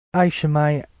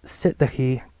Aishimai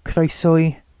Sitdachi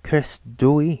Croesoi Chris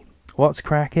Dewey. What's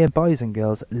crack here, boys and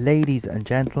girls, ladies and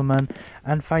gentlemen,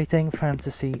 and fighting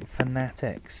fantasy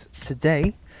fanatics?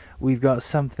 Today we've got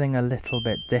something a little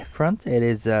bit different.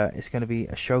 It's going to be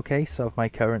a showcase of my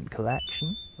current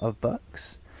collection of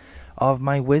books, of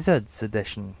my Wizards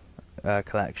edition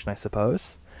collection, I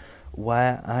suppose,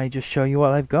 where I just show you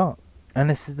what I've got. And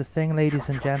this is the thing, ladies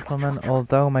and gentlemen,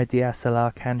 although my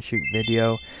DSLR can shoot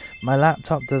video, my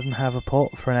laptop doesn't have a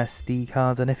port for an SD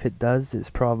card, and if it does, I'm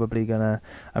probably gonna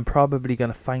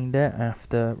find it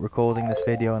after recording this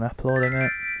video and uploading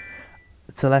it.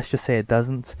 So let's just say it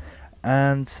doesn't.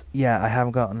 And yeah, I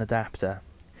haven't got an adapter.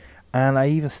 And I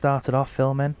even started off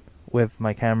filming with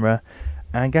my camera,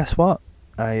 and guess what?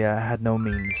 I had no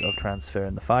means of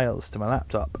transferring the files to my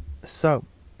laptop. So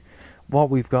what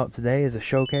we've got today is a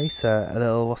showcase, a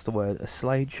little, a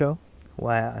slideshow,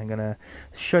 where I'm going to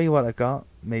show you what I got,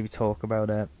 maybe talk about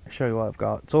it, show you what I've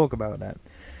got, talk about it.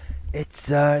 It's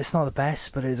not the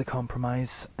best, but it is a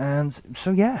compromise. And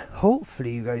so yeah,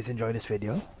 hopefully you guys enjoy this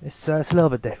video. It's a little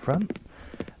bit different.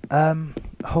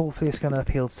 Hopefully it's going to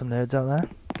appeal to some nerds out there,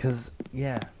 because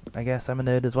yeah, I guess I'm a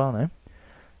nerd as well now.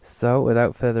 So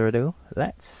without further ado,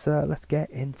 let's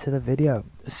get into the video.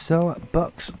 So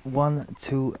books 1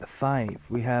 to 5,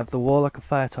 we have the Warlock of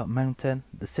Firetop Mountain,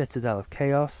 the Citadel of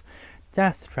Chaos,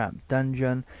 Death Trap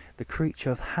Dungeon, the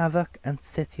Creature of Havoc, and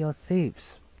City of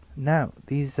Thieves. Now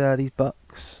these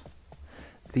books,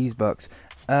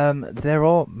 they're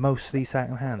all mostly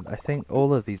secondhand. I think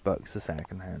all of these books are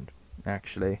secondhand.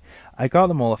 Actually, I got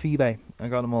them all off eBay.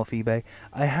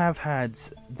 I have had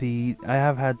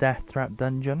Death Trap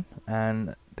Dungeon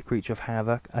and the Creature of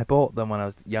Havoc. I bought them when I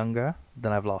was younger,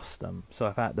 then I've lost them, so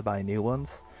I've had to buy new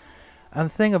ones. And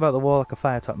the thing about the Warlock of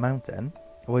Firetop Mountain,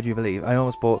 would you believe, I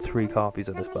almost bought 3 copies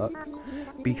of this book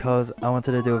because I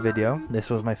wanted to do a video.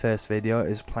 This was my first video. It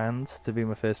was planned to be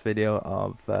my first video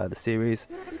of the series,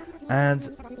 and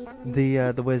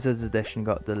the Wizards edition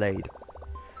got delayed.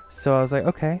 So I was like,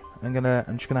 okay, I'm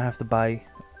just gonna have to buy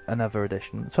another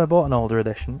edition. So I bought an older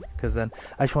edition because then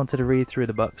I just wanted to read through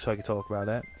the book so I could talk about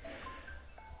it.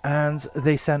 And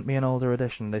they sent me an older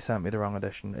edition. They sent me the wrong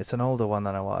edition. It's an older one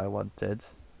than what I wanted,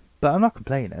 but I'm not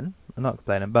complaining.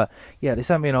 But yeah, they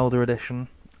sent me an older edition,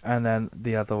 and then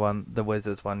the other one, the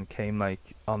Wizards one, came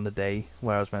like on the day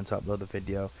where I was meant to upload the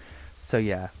video. So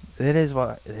yeah, it is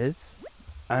what it is,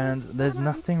 and there's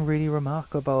nothing really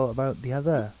remarkable about the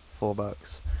other 4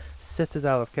 books.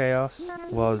 Citadel of Chaos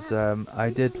was, I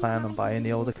did plan on buying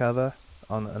the older cover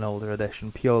on an older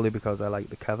edition purely because I like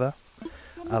the cover.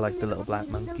 I like the little black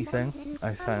monkey thing.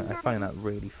 I find that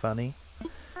really funny.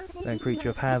 Then Creature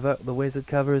of Havoc, the wizard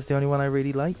cover, is the only one I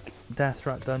really like. Death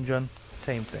Trap Dungeon,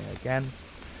 same thing again.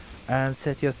 And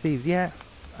City of Thieves, yeah,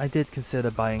 I did consider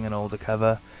buying an older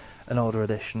cover, an older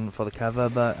edition for the cover,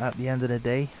 but at the end of the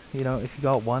day, you know, if you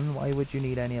got one, why would you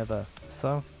need any other?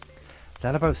 So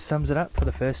that about sums it up for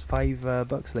the first 5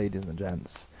 books, ladies and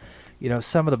gents. You know,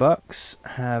 some of the books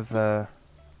have,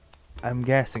 I'm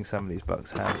guessing some of these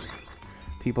books have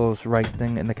people's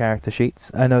writing in the character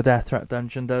sheets. I know Death Trap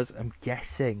Dungeon does. I'm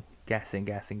guessing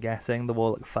the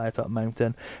Warlock of Firetop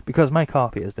Mountain, because my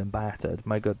copy has been battered.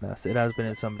 My goodness, it has been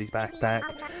in somebody's backpack,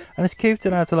 and it's cute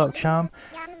and adds a lot of charm,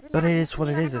 but it is what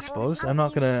it is, I suppose. I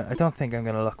don't think I'm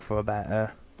gonna look for a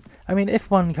better. I mean,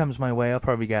 if one comes my way, I'll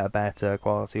probably get a better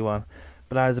quality one.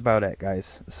 But that is about it,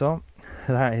 guys. So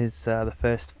that is the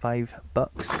first 5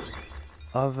 books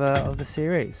of the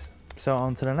series. So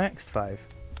on to the next 5.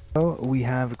 So we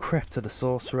have Crypt of the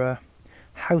Sorcerer,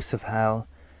 House of Hell,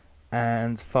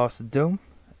 and Forest of Doom,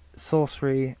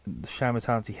 Sorcery, the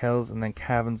Shamutanti Hills, and then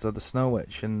Caverns of the Snow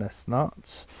Witch in this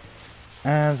knot.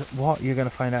 And what you're going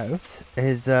to find out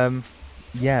is,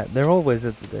 yeah, they're all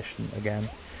Wizards edition again.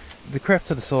 The Crypt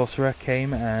of the Sorcerer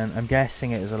came, and I'm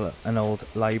guessing it is an old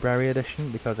library edition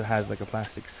because it has like a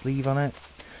plastic sleeve on it.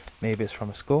 Maybe it's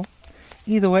from a school.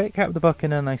 Either way, it kept the book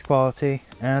in a nice quality,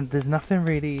 and there's nothing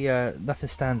really, nothing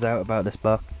stands out about this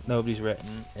book. Nobody's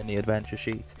written in the adventure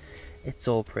sheet. It's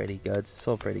all pretty good.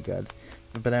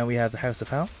 But now we have the House of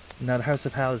Hell. Now the House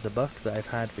of Hell is a book that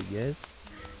I've had for years.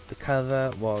 The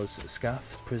cover was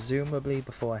scuffed, presumably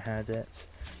before I had it.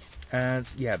 And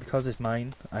yeah, because it's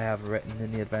mine, I have written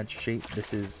in the adventure sheet,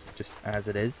 this is just as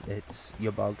it is. It's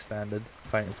your bog standard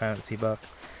fighting fantasy book.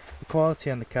 The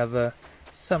quality on the cover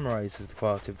summarises the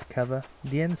quality of the cover.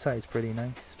 The inside's pretty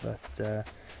nice, but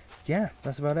yeah,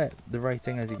 that's about it. The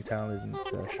writing, as you can tell, isn't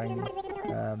shiny.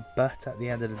 But at the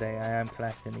end of the day, I am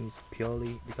collecting these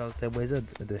purely because they're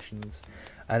Wizard editions.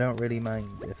 I don't really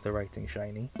mind if the writing's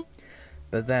shiny.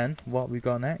 But then, what we've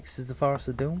got next is the Forest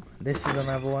of Doom. This is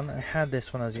another one. I had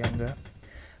this when I was younger.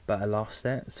 but I lost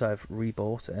it, so I've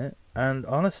rebought it. And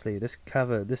honestly, this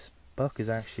book is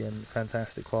actually in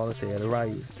fantastic quality. It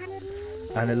arrived,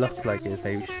 and it looked like it was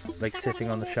maybe like sitting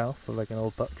on the shelf of like an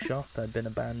old bookshop that had been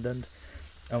abandoned.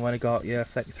 And when I got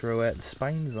flicked through it, the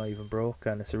spine's not even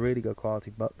broken. It's a really good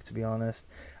quality book, to be honest.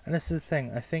 And this is the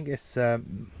thing, I think it's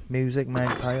Music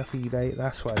Magpie off eBay.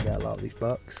 That's why I get a lot of these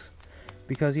books,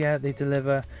 because yeah, they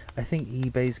deliver. I think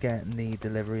eBay's getting the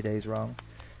delivery days wrong,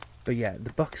 but yeah,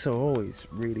 the books are always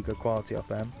really good quality off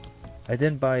them. I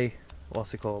didn't buy,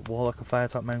 what's it called, Warlock of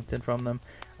Firetop Mountain from them,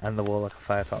 and the Warlock of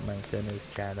Firetop Mountain is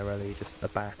generally just a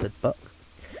battered book.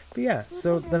 But yeah,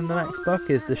 so then the next book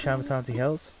is the Shamutanti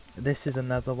Hills. This is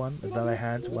another one that I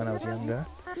had when I was younger.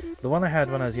 The one I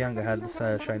had when I was younger had this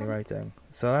shiny writing,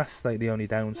 so that's like the only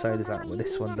downside, is that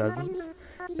this one doesn't.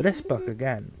 But this book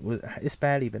again, it's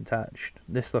barely been touched.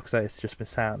 This looks like it's just been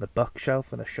sat on the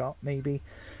bookshelf in a shop maybe,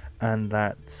 and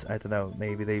that, I don't know,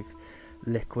 maybe they've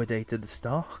liquidated the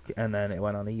stock and then it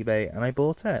went on eBay and I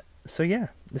bought it. So yeah,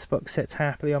 this book sits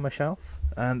happily on my shelf,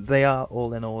 and they are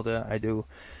all in order. I do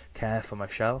care for my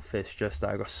shelf, it's just that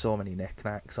I've got so many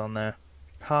knickknacks on there.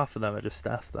 Half of them are just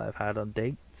stuff that I've had on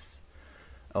dates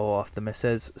or off the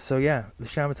missus. So yeah, the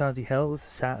Shamutanti Hills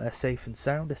sat there safe and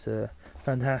sound. It's a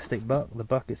fantastic book. The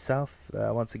book itself,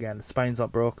 once again, the spine's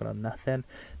not broken or nothing.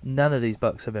 None of these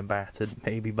books have been battered,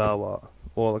 maybe bar what,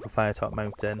 Warlock of Firetop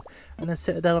Mountain, and then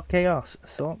Citadel of Chaos.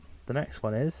 So the next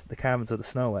one is the Caverns of the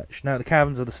Snow Witch. Now the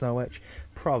Caverns of the Snow Witch,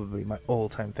 probably my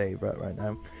all-time favourite right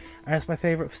now, and it's my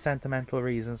favourite for sentimental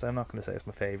reasons. I'm not going to say it's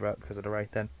my favourite because of the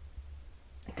writing.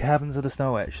 Caverns of the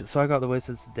Snow Witch. So I got the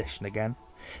Wizard's Edition again.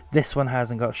 This one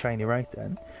hasn't got shiny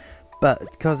writing, but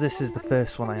because this is the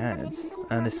first one I had,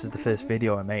 and this is the first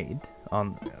video I made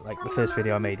on, like the first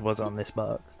video I made was on this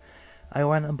book, I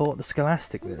went and bought the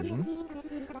Scholastic version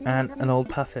and an old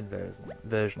Puffin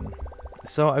version.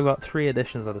 So I got 3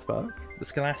 editions of this book. The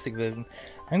Scholastic version,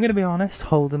 I'm going to be honest,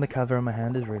 holding the cover in my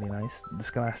hand is really nice. The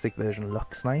Scholastic version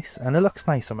looks nice, and it looks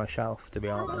nice on my shelf, to be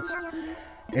honest.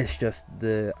 It's just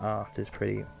the art is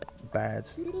pretty bad.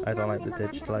 I don't like the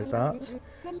digitalized art.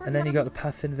 And then you got the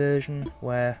Puffin version,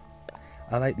 where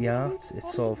I like the art.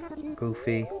 It's sort of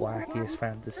goofy, wacky, it's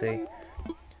fantasy.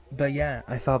 But yeah,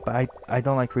 I thought, but I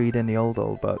don't like reading the old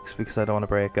books because I don't want to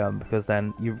break them, because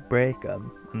then you break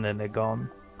them and then they're gone.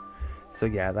 So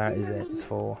yeah, that is it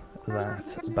for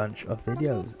that bunch of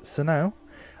videos. So now,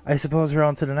 I suppose we're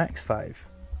on to the next 5.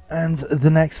 And the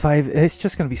next 5, it's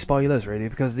just going to be spoilers really,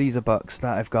 because these are books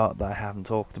that I've got that I haven't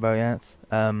talked about yet.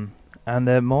 And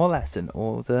they're more or less in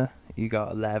order. You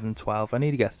got 11, 12, I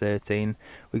need to get 13,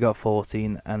 we got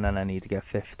 14, and then I need to get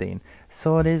 15.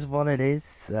 So it is what it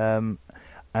is.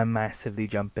 I'm massively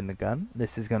jumping the gun.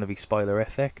 This is going to be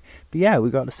spoilerific. But yeah, we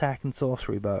got the second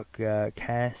sorcery book,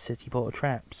 Care City Portal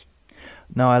Traps.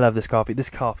 No, I love this copy. This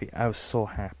copy, I was so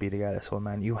happy to get this one,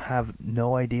 man. You have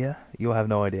no idea. You have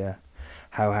no idea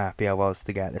how happy I was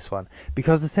to get this one.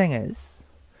 Because the thing is,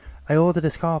 I ordered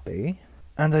this copy,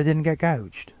 and I didn't get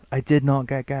gouged. I did not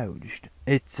get gouged.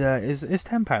 It's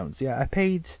 £10. Yeah, I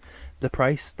paid the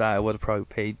price that I would have probably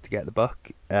paid to get the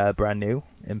book brand new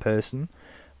in person.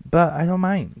 But I don't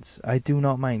mind. I do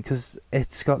not mind, because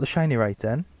it's got the shiny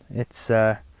writing. It's,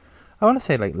 I want to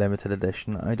say like limited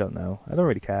edition. I don't know. I don't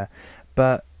really care.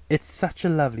 But it's such a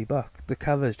lovely book. The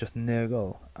cover is just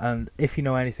Nurgle. And if you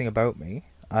know anything about me,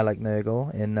 I like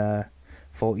Nurgle in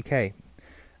 40k.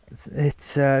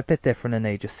 It's a bit different in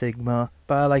Age of Sigmar,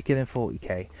 but I like it in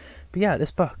 40k. But yeah,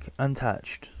 this book,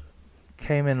 untouched,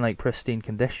 came in like pristine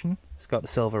condition. It's got the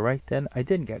silver writing. I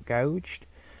didn't get gouged.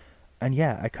 And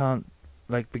yeah, I can't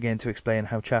like begin to explain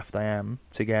how chuffed I am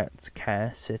to get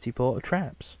Care City Portal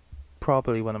Traps.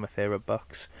 Probably one of my favourite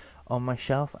books on my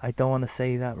shelf. I don't want to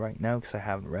say that right now because I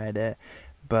haven't read it,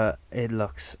 but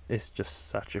it's just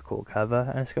such a cool cover,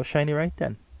 and it's got shiny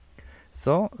writing.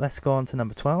 So let's go on to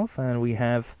number 12, and we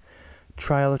have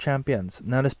Trial of Champions.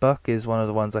 Now this book is one of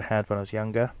the ones I had when I was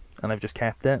younger, and I've just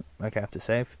kept it. I kept it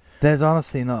safe. There's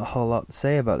honestly not a whole lot to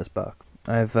say about this book.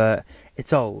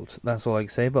 It's old, that's all I can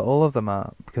say, but all of them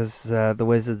are, because the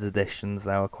Wizards editions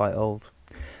now are quite old.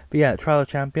 But yeah, Trial of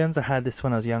Champions, I had this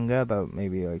when I was younger, about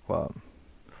maybe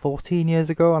 14 years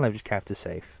ago, and I've just kept it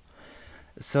safe.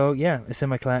 So yeah, it's in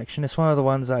my collection. It's one of the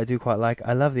ones that I do quite like.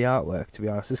 I love the artwork, to be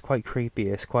honest. It's quite creepy.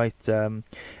 It's quite, it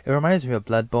reminds me of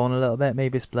Bloodborne a little bit.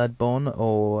 Maybe it's Bloodborne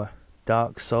or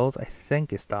Dark Souls. I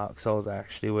think it's Dark Souls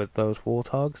actually, with those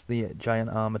warthogs, the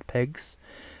giant armoured pigs.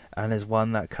 And there's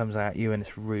one that comes at you in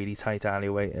this really tight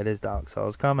alleyway. It is Dark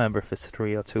Souls. Can't remember if it's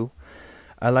 3 or 2.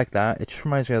 I like that. It just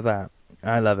reminds me of that.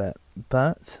 I love it.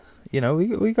 But, you know,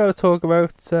 we got to talk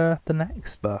about the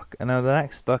next book. And now the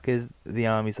next book is The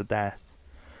Armies of Death.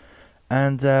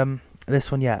 And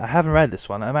this one, yeah, I haven't read this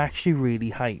one. I'm actually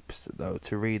really hyped though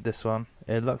to read this one.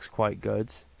 It looks quite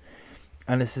good.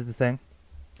 And this is the thing,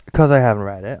 because I haven't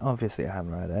read it. Obviously, I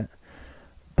haven't read it,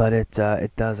 but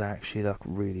it does actually look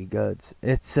really good.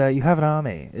 It's you have an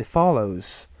army. It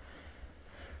follows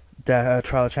the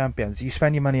Trial of Champions. You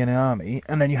spend your money in an army,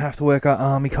 and then you have to work out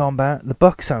army combat. The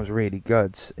book sounds really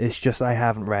good. It's just I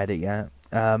haven't read it yet.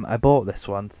 I bought this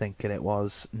one thinking it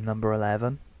was number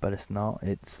 11, but it's not.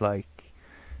 It's like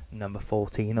number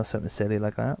 14 or something silly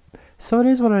like that. So it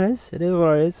is what it is. It is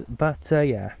what it is. But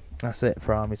yeah, that's it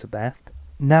for Armies of Death.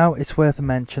 Now it's worth a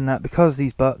mention that because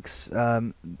these books,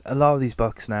 a lot of these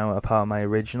books now are part of my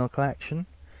original collection,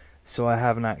 so I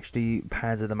haven't actually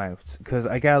padded them out, because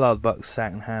I get a lot of books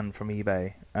second hand from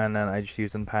eBay, and then I just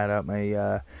use them to pad out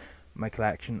my my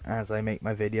collection as I make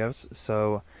my videos.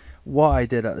 So what I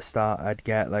did at the start, I'd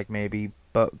get like maybe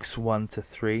books 1 to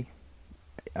 3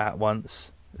 at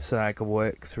once, so that I could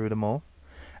work through them all.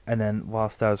 And then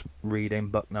whilst I was reading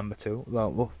book number 2,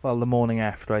 well, the morning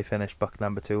after I finished book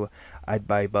number 2, I'd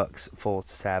buy books 4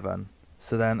 to 7.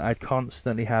 So then I'd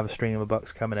constantly have a stream of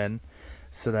books coming in.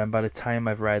 So then by the time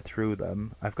I've read through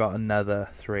them, I've got another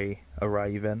 3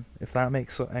 arriving. If that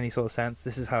makes any sort of sense,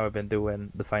 this is how I've been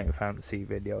doing the Final Fantasy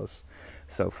videos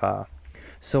so far.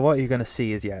 So what you're going to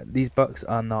see is, yeah, these books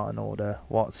are not in order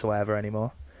whatsoever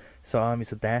anymore. So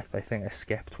Armies of Death, I think I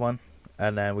skipped one.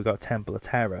 And then we got Temple of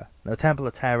Terror. Now, Temple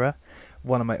of Terror,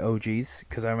 one of my OGs,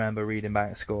 because I remember reading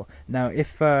back at school. Now,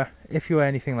 if you were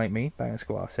anything like me, back at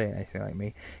school, I'll say anything like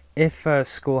me, if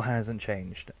school hasn't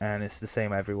changed and it's the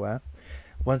same everywhere,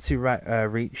 once you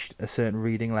reached a certain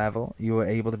reading level, you were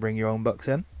able to bring your own books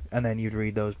in, and then you'd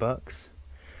read those books.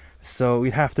 So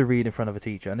we'd have to read in front of a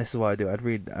teacher, and this is what I do.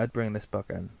 I'd bring this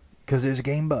book in, because it was a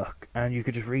game book, and you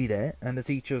could just read it, and the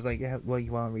teacher was like, yeah, well,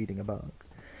 you are reading a book.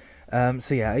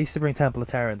 So yeah, I used to bring Temple of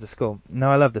Terror into school.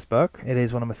 Now I love this book. It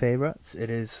is one of my favourites. It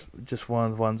is just one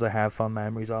of the ones I have fond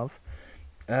memories of.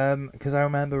 Because I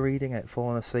remember reading it,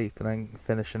 falling asleep, and then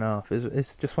finishing off.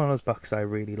 It's just one of those books I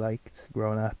really liked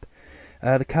growing up.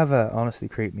 The cover honestly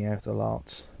creeped me out a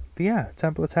lot. But yeah,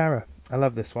 Temple of Terror. I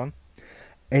love this one.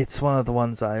 It's one of the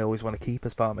ones that I always want to keep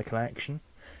as part of my collection.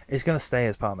 It's going to stay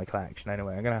as part of my collection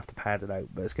anyway. I'm going to have to pad it out,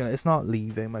 but it's not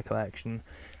leaving my collection.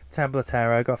 Temple of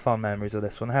Terror, I got fond memories of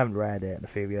this one. I haven't read it in a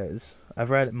few years. I've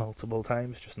read it multiple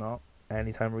times, just not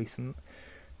anytime recent.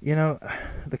 You know,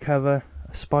 the cover,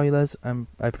 spoilers,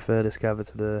 I prefer this cover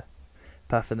to the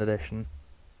Puffin edition.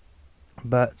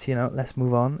 But, you know, let's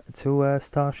move on to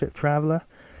Starship Traveller.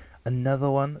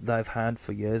 Another one that I've had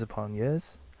for years upon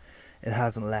years. It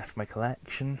hasn't left my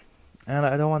collection, and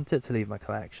I don't want it to leave my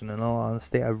collection. In all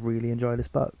honesty, I really enjoy this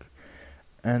book.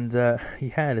 And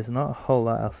yeah, there's not a whole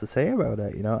lot else to say about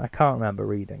it. You know, I can't remember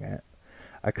reading it.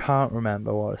 I can't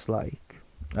remember what it's like.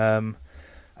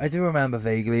 I do remember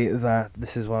vaguely that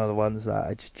this is one of the ones that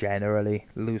I just generally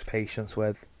lose patience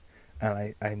with,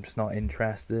 and I'm just not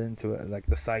interested into it, like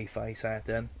the sci-fi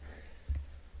setting.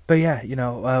 But yeah, you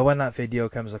know, when that video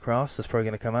comes across, it's probably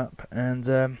going to come up, and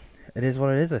it is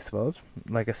what it is, I suppose.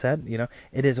 Like I said, you know,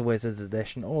 it is a Wizards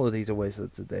edition. All of these are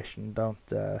Wizards edition.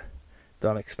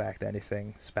 Don't expect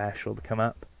anything special to come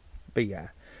up. But yeah,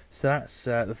 so that's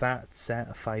that set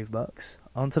of $5.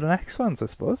 On to the next ones, I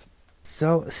suppose.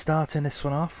 So, starting this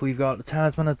one off, we've got The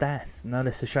Talisman of Death. Now,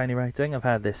 this is shiny writing. I've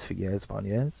had this for years upon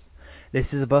years.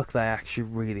 This is a book that I actually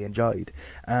really enjoyed.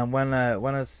 And when I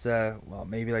was, well,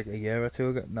 maybe like a year or two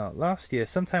ago, no,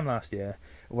 sometime last year,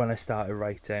 when I started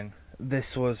writing,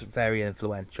 this was very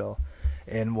influential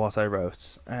in what I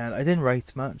wrote. And I didn't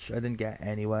write much. I didn't get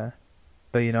anywhere.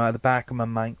 But, you know, at the back of my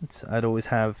mind, I'd always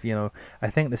have, you know, I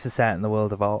think this is set in the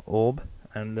world of Orb,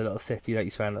 and the little city that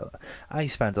you spend. I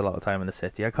spent a lot of time in the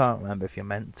city. I can't remember if you're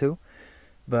meant to,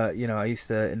 but, you know, I used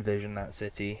to envision that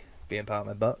city being part of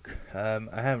my book.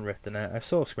 I haven't written it. I've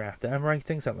sort of scrapped it. I'm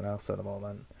writing something else at the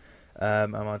moment.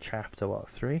 I'm on chapter,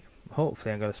 3?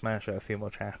 Hopefully I'm going to smash out a few more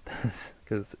chapters,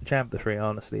 because chapter 3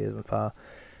 honestly isn't far.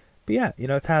 But yeah, you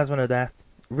know, Talisman of Death,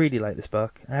 really like this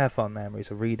book. I have fond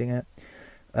memories of reading it.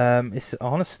 It's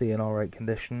honestly in alright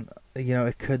condition. You know,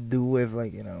 it could do with,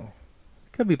 like, you know,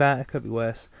 it could be better, it could be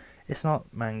worse. It's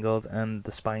not mangled, and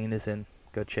the spine is in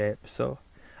good shape, so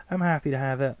I'm happy to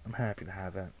have it.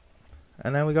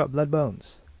 And then we got Blood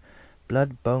Bones.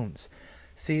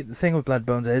 See, the thing with Blood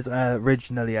Bones is,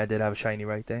 originally I did have a shiny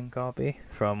writing copy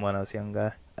from when I was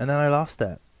younger, and then I lost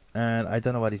it. And I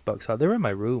don't know where these books are. They're in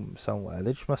my room somewhere.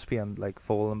 They just must be on, like,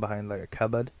 fallen behind, like, a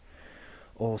cupboard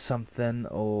or something,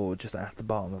 or just at the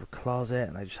bottom of a closet,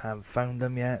 and I just haven't found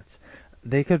them yet.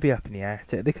 they could be up in the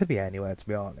attic. They could be anywhere, to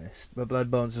be honest. But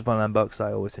Bloodbones is one of them books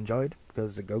I always enjoyed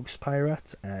because it's a ghost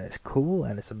pirate and it's cool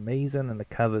and it's amazing and the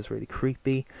cover's really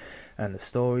creepy and the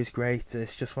story's great.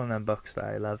 It's just one of them books that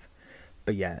I love.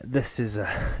 But yeah, this is in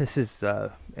its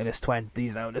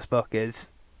 20s now. This book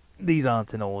is. These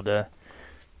aren't in order.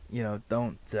 You know,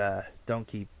 don't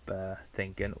keep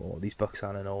thinking, oh, these books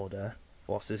aren't in order.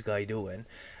 What's this guy doing?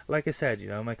 Like I said, you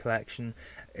know, my collection,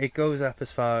 it goes up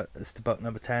as far as to book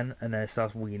number 10 and then it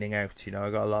starts weaning out. You know,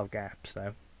 I got a lot of gaps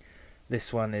now.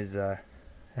 This one is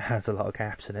has a lot of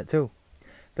gaps in it too.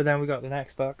 But then we got the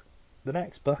next book. The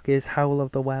next book is Howl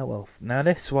of the Werewolf. Now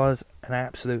this was an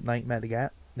absolute nightmare to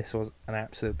get. This was an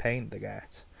absolute pain to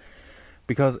get.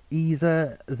 Because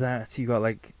either that you got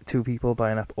like 2 people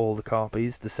buying up all the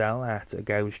copies to sell at a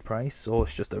gouged price, or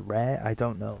it's just a rare, I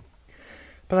don't know.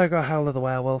 But I got Howl of the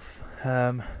Werewolf.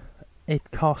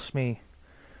 It cost me.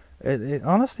 It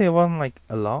honestly, it wasn't like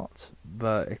a lot,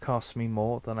 but it cost me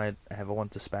more than I'd ever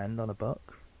want to spend on a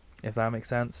book, if that makes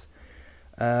sense.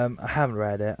 I haven't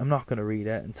read it. I'm not going to read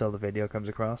it until the video comes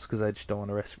across because I just don't want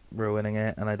to risk ruining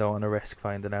it, and I don't want to risk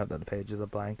finding out that the pages are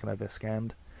blank and I've been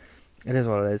scammed. It is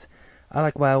what it is. I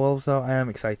like werewolves though. I am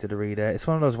excited to read it. It's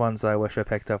one of those ones that I wish I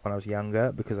picked up when I was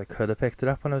younger, because I could have picked it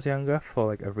up when I was younger for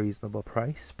like a reasonable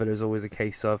price, but it was always a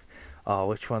case of, oh,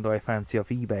 which one do I fancy off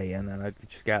eBay, and then I'd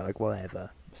just get like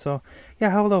whatever. So yeah,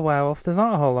 Howl of the Werewolf, there's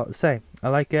not a whole lot to say. I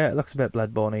like it. It looks a bit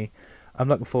Bloodborne-y. I'm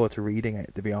looking forward to reading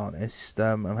it, to be honest.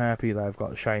 I'm happy that I've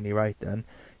got shiny writing.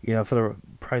 You know, for the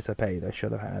price I paid, I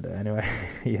should have had it anyway.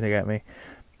 You know, get me?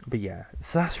 But yeah,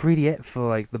 so that's really it for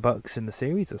like the books in the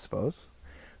series, I suppose.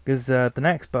 Because the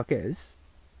next book is,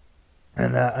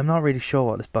 and I'm not really sure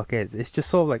what this book is. It's just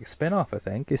sort of like a spin-off, I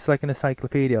think. It's like an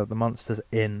encyclopedia of the monsters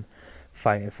in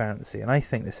Fighting Fantasy, and I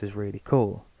think this is really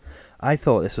cool. I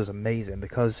thought this was amazing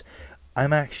because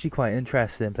I'm actually quite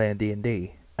interested in playing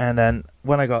D&D. And then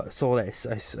when I saw this,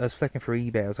 I was flicking through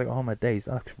eBay. I was like, oh my days,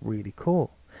 that looks really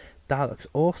cool. That looks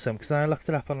awesome. Because then I looked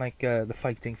it up on like the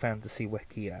Fighting Fantasy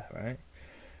Wikia, right?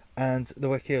 And the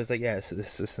wiki was like, yeah, so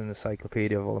this is an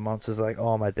encyclopedia of all the monsters. Like,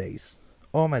 all my days,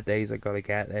 I gotta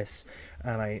get this.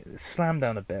 And I slammed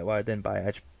down a bit. Well, I didn't buy it,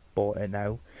 I just bought it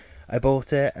now. I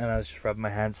bought it and I was just rubbing my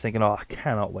hands thinking, oh, I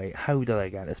cannot wait. How did I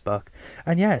get this book?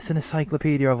 And yeah, it's an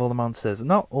encyclopedia of all the monsters.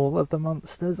 Not all of the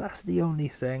monsters, that's the only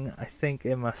thing. I think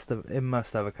it must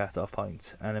have a cut-off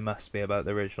point, and it must be about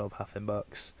the original Puffin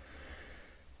books.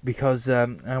 Because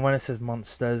and when it says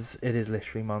monsters, it is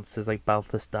literally monsters like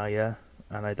Balthus Dyer.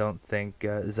 And I don't think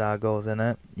Zargor's in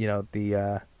it. You know,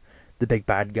 the big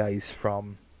bad guys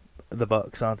from the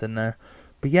books aren't in there.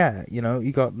 But yeah, you know,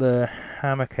 you got the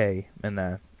Hammerkay in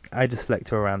there. I just flicked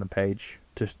to a random page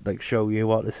to like show you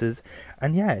what this is.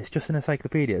 And yeah, it's just an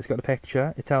encyclopedia. It's got a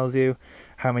picture. It tells you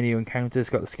how many you encounter. It's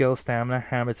got the skill, stamina,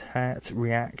 habitat,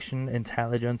 reaction,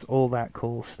 intelligence, all that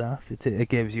cool stuff. It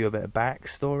gives you a bit of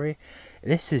backstory.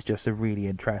 This is just a really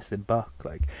interesting book.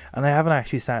 Like, and I haven't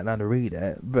actually sat down to read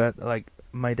it, but like,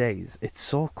 my days, it's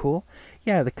so cool.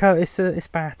 Yeah, it's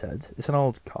battered. It's an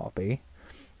old copy,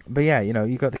 but yeah, you know,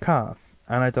 you got the calf,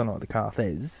 and I don't know what the calf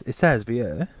is. It says, but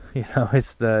yeah, you know,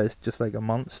 it's just like a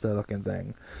monster looking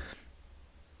thing,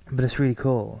 but it's really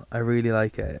cool. I really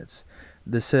like it.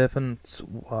 The serpent,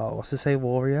 what's it say,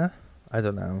 warrior? I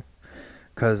don't know,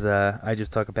 because I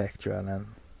just took a picture and then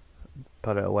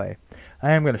put it away.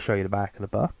 I am going to show you the back of the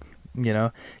book. You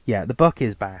know, yeah, the book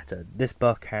is battered. This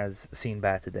book has seen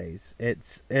better days.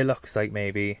 It looks like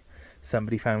maybe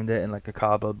somebody found it in like a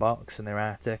cardboard box in their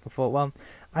attic and thought, well,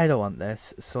 I don't want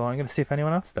this, so I'm going to see if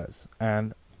anyone else does.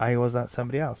 And I was that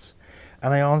somebody else.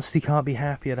 And I honestly can't be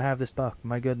happier to have this book.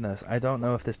 My goodness, I don't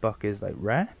know if this book is like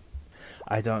rare.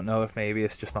 I don't know if maybe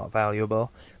it's just not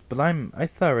valuable, but I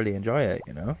thoroughly enjoy it,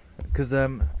 you know, because I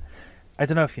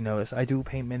don't know if you notice, I do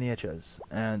paint miniatures,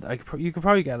 and you could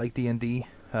probably get like D&D.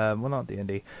 Well, not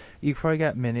D&D. You could probably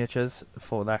get miniatures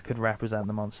that could represent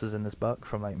the monsters in this book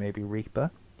from like maybe Reaper,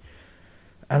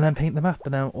 and then paint them up.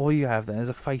 And now all you have then is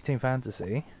a Fighting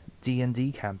Fantasy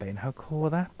D&D campaign. How cool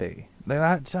would that be?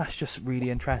 Like that's just really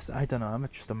interesting. I don't know. I'm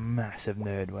just a massive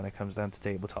nerd when it comes down to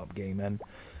tabletop gaming.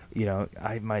 You know,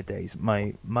 my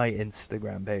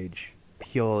Instagram page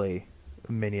purely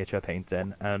miniature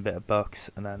painting and a bit of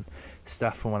books and then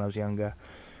stuff from when I was younger.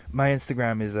 My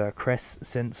Instagram is Chris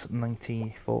since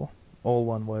 94, all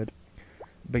one word.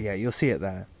 But yeah, you'll see it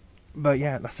there. But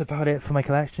yeah, that's about it for my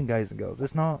collection, guys and girls.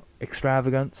 It's not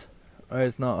extravagant.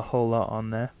 There's not a whole lot on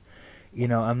there. You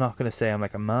know, I'm not going to say I'm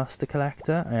like a master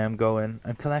collector. I'm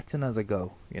collecting as I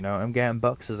go. You know, I'm getting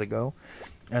books as I go.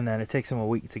 And then it takes them a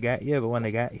week to get here. But when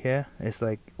they get here, it's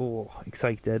like, oh,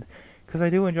 excited. because I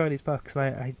do enjoy these books, and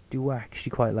I do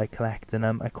actually quite like collecting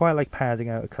them. I quite like padding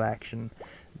out a collection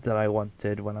that I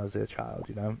wanted when I was a child,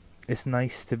 you know. It's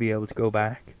nice to be able to go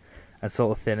back and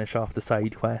sort of finish off the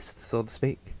side quests, so to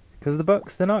speak. Because the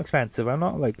books, they're not expensive. I'm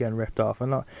not like getting ripped off.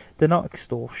 They're not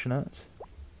extortionate.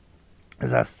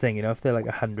 Because that's the thing, you know, if they're like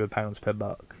 £100 per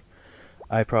book,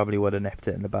 I probably would have nipped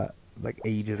it in the butt like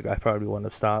ages ago. I probably wouldn't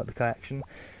have started the collection.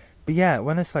 But yeah,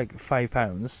 when it's like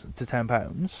 £5 to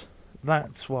 £10,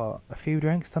 that's what, a few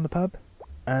drinks down the pub?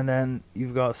 And then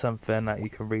you've got something that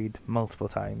you can read multiple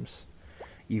times.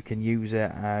 You can use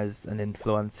it as an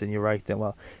influence in your writing.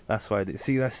 Well, that's why I do.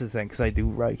 See, that's the thing, because I do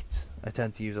write. I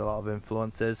tend to use a lot of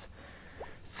influences.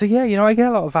 So yeah, you know, I get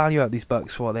a lot of value out of these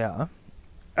books for what they are.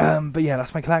 But yeah,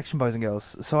 that's my collection, boys and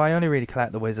girls. So I only really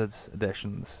collect the Wizards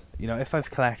editions. You know, if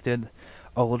I've collected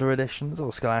older editions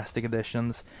or Scholastic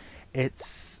editions,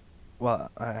 it's...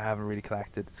 Well, I haven't really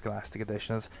collected Scholastic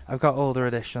editions. I've got older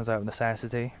editions out of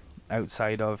necessity,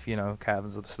 outside of, you know,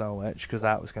 Caverns of the Snow Witch, because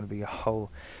that was going to be a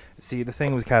whole... See, the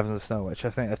thing with Caverns of the Snow Witch,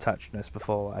 I think I've touched on this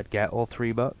before, I'd get all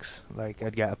 3 books. Like,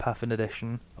 I'd get a Puffin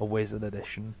edition, a Wizard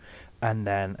edition, and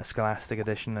then a Scholastic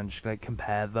edition, and just, like,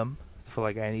 compare them for,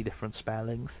 like, any different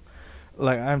spellings.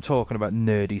 Like, I'm talking about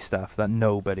nerdy stuff that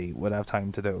nobody would have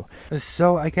time to do.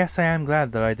 So, I guess I am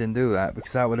glad that I didn't do that,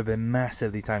 because that would have been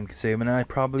massively time-consuming, and I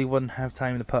probably wouldn't have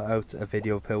time to put out a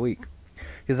video per week.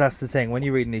 Because that's the thing, when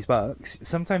you're reading these books,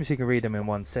 sometimes you can read them in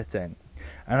one sitting.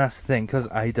 And that's the thing, because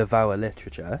I devour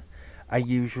literature, I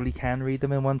usually can read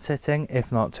them in one sitting, if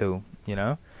not 2, you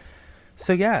know?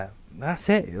 So yeah, that's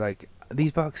it. Like,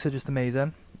 these books are just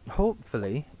amazing.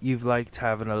 Hopefully, you've liked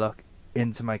having a look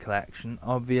into my collection.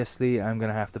 Obviously, I'm going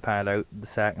to have to pad out the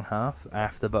second half.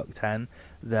 After book 10,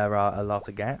 there are a lot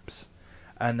of gaps.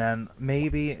 And then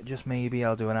maybe, just maybe,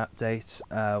 I'll do an update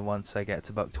once I get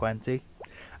to book 20.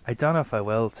 I don't know if I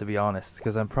will, to be honest,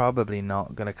 because I'm probably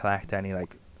not going to collect any,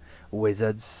 like,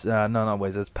 Wizards, not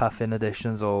Wizards, Puffin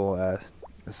editions or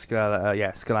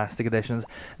Scholastic editions.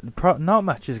 Not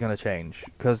much is going to change,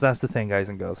 because that's the thing, guys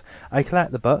and girls. I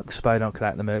collect the books, but I don't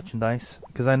collect the merchandise,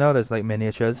 because I know there's like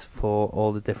miniatures for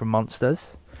all the different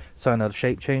monsters. So I know the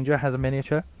Shape Changer has a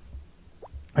miniature,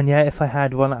 and yeah, if I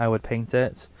had one, I would paint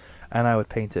it, and I would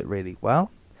paint it really well.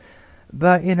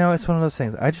 But, you know, it's one of those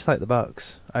things. I just like the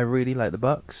books. I really like the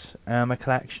books. My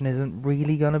collection isn't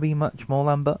really going to be much more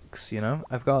than books, you know.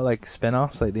 I've got, like,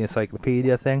 spin-offs, like the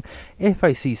encyclopedia thing. If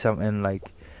I see something,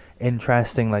 like,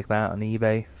 interesting like that on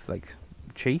eBay, like,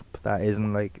 cheap, that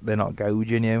isn't, like, they're not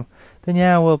gouging you, then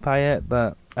yeah, I will buy it.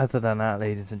 But other than that,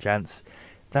 ladies and gents,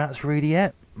 that's really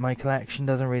it. My collection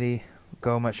doesn't really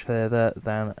go much further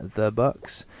than the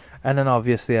books. And then,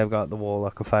 obviously, I've got the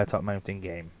Warlock of Firetop Mountain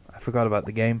game. I forgot about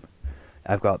the game.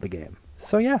 I've got the game.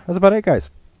 So yeah, that's about it, guys.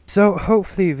 So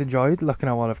hopefully you've enjoyed looking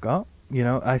at what I've got. You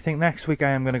know, I think next week I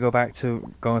am going to go back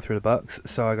to going through the books.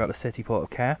 So I got the City Port of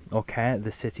Care, or Care,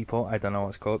 the City Port, I don't know what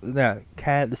it's called. Yeah,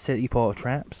 Care, the City Port of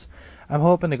Traps. I'm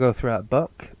hoping to go through that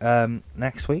book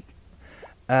next week.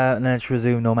 And then to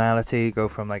resume normality, go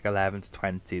from like 11 to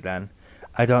 20 then.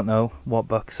 I don't know what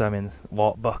books I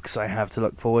have to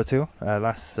look forward to.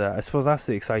 I suppose that's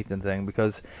the exciting thing,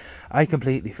 because I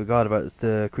completely forgot about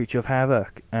the Creature of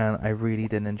Havoc, and I really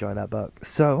didn't enjoy that book.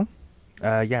 So,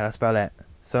 yeah, that's about it.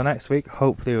 So next week,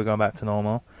 hopefully we're going back to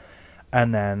normal,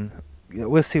 and then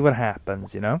we'll see what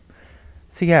happens, you know?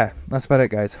 So yeah, that's about it,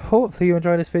 guys. Hopefully you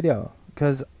enjoyed this video,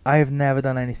 because I've never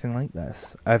done anything like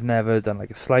this. I've never done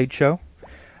like a slideshow.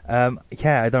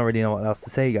 Yeah, I don't really know what else to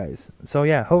say, guys. So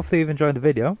yeah, hopefully you've enjoyed the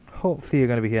video. Hopefully you're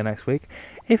going to be here next week.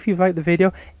 If you've liked the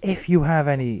video, if you have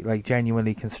any like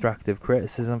genuinely constructive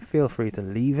criticism, feel free to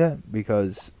leave it,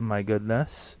 because my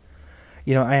goodness,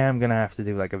 you know, I am going to have to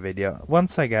do like a video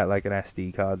once I get like an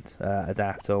SD card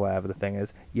adapter or whatever the thing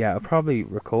is. Yeah, I'll probably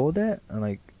record it and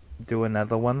like do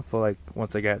another one for like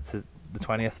once I get to the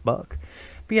 20th book.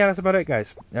 But yeah, that's about it,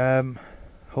 guys.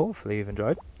 Hopefully you've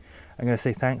enjoyed. I'm going to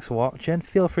say thanks for watching.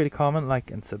 Feel free to comment,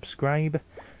 like, and subscribe.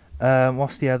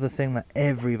 What's the other thing that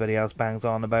everybody else bangs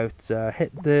on about?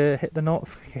 Hit the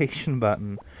notification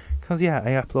button. Because, yeah, I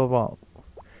upload, what,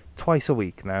 twice a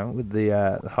week now with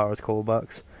the Horrors Call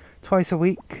Bucks. Twice a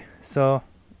week. So,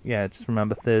 yeah, just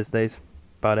remember Thursdays.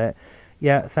 About it.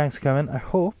 Yeah, thanks for coming.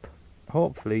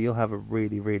 Hopefully you'll have a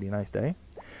really, really nice day.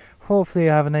 Hopefully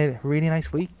you have a really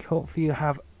nice week. Hopefully you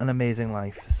have an amazing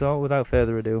life. So, without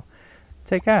further ado,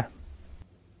 take care.